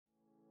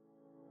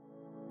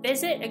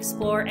Visit,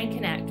 explore, and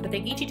connect with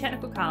Ogeechee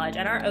Technical College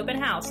at our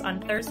open house on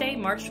Thursday,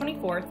 March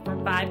 24th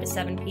from 5 to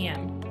 7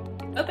 p.m.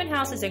 Open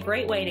house is a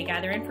great way to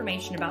gather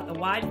information about the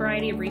wide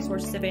variety of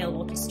resources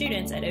available to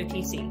students at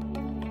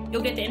OTC.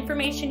 You'll get the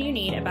information you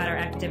need about our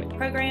academic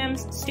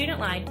programs, student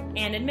life,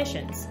 and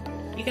admissions.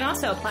 You can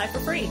also apply for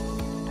free.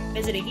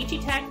 Visit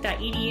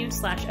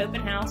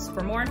ogeecheetech.edu/openhouse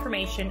for more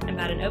information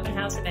about an open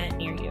house event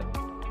near you.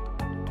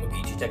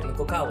 Ogeechee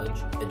Technical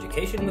College,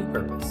 education with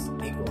purpose,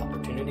 equal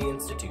opportunity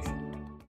institution.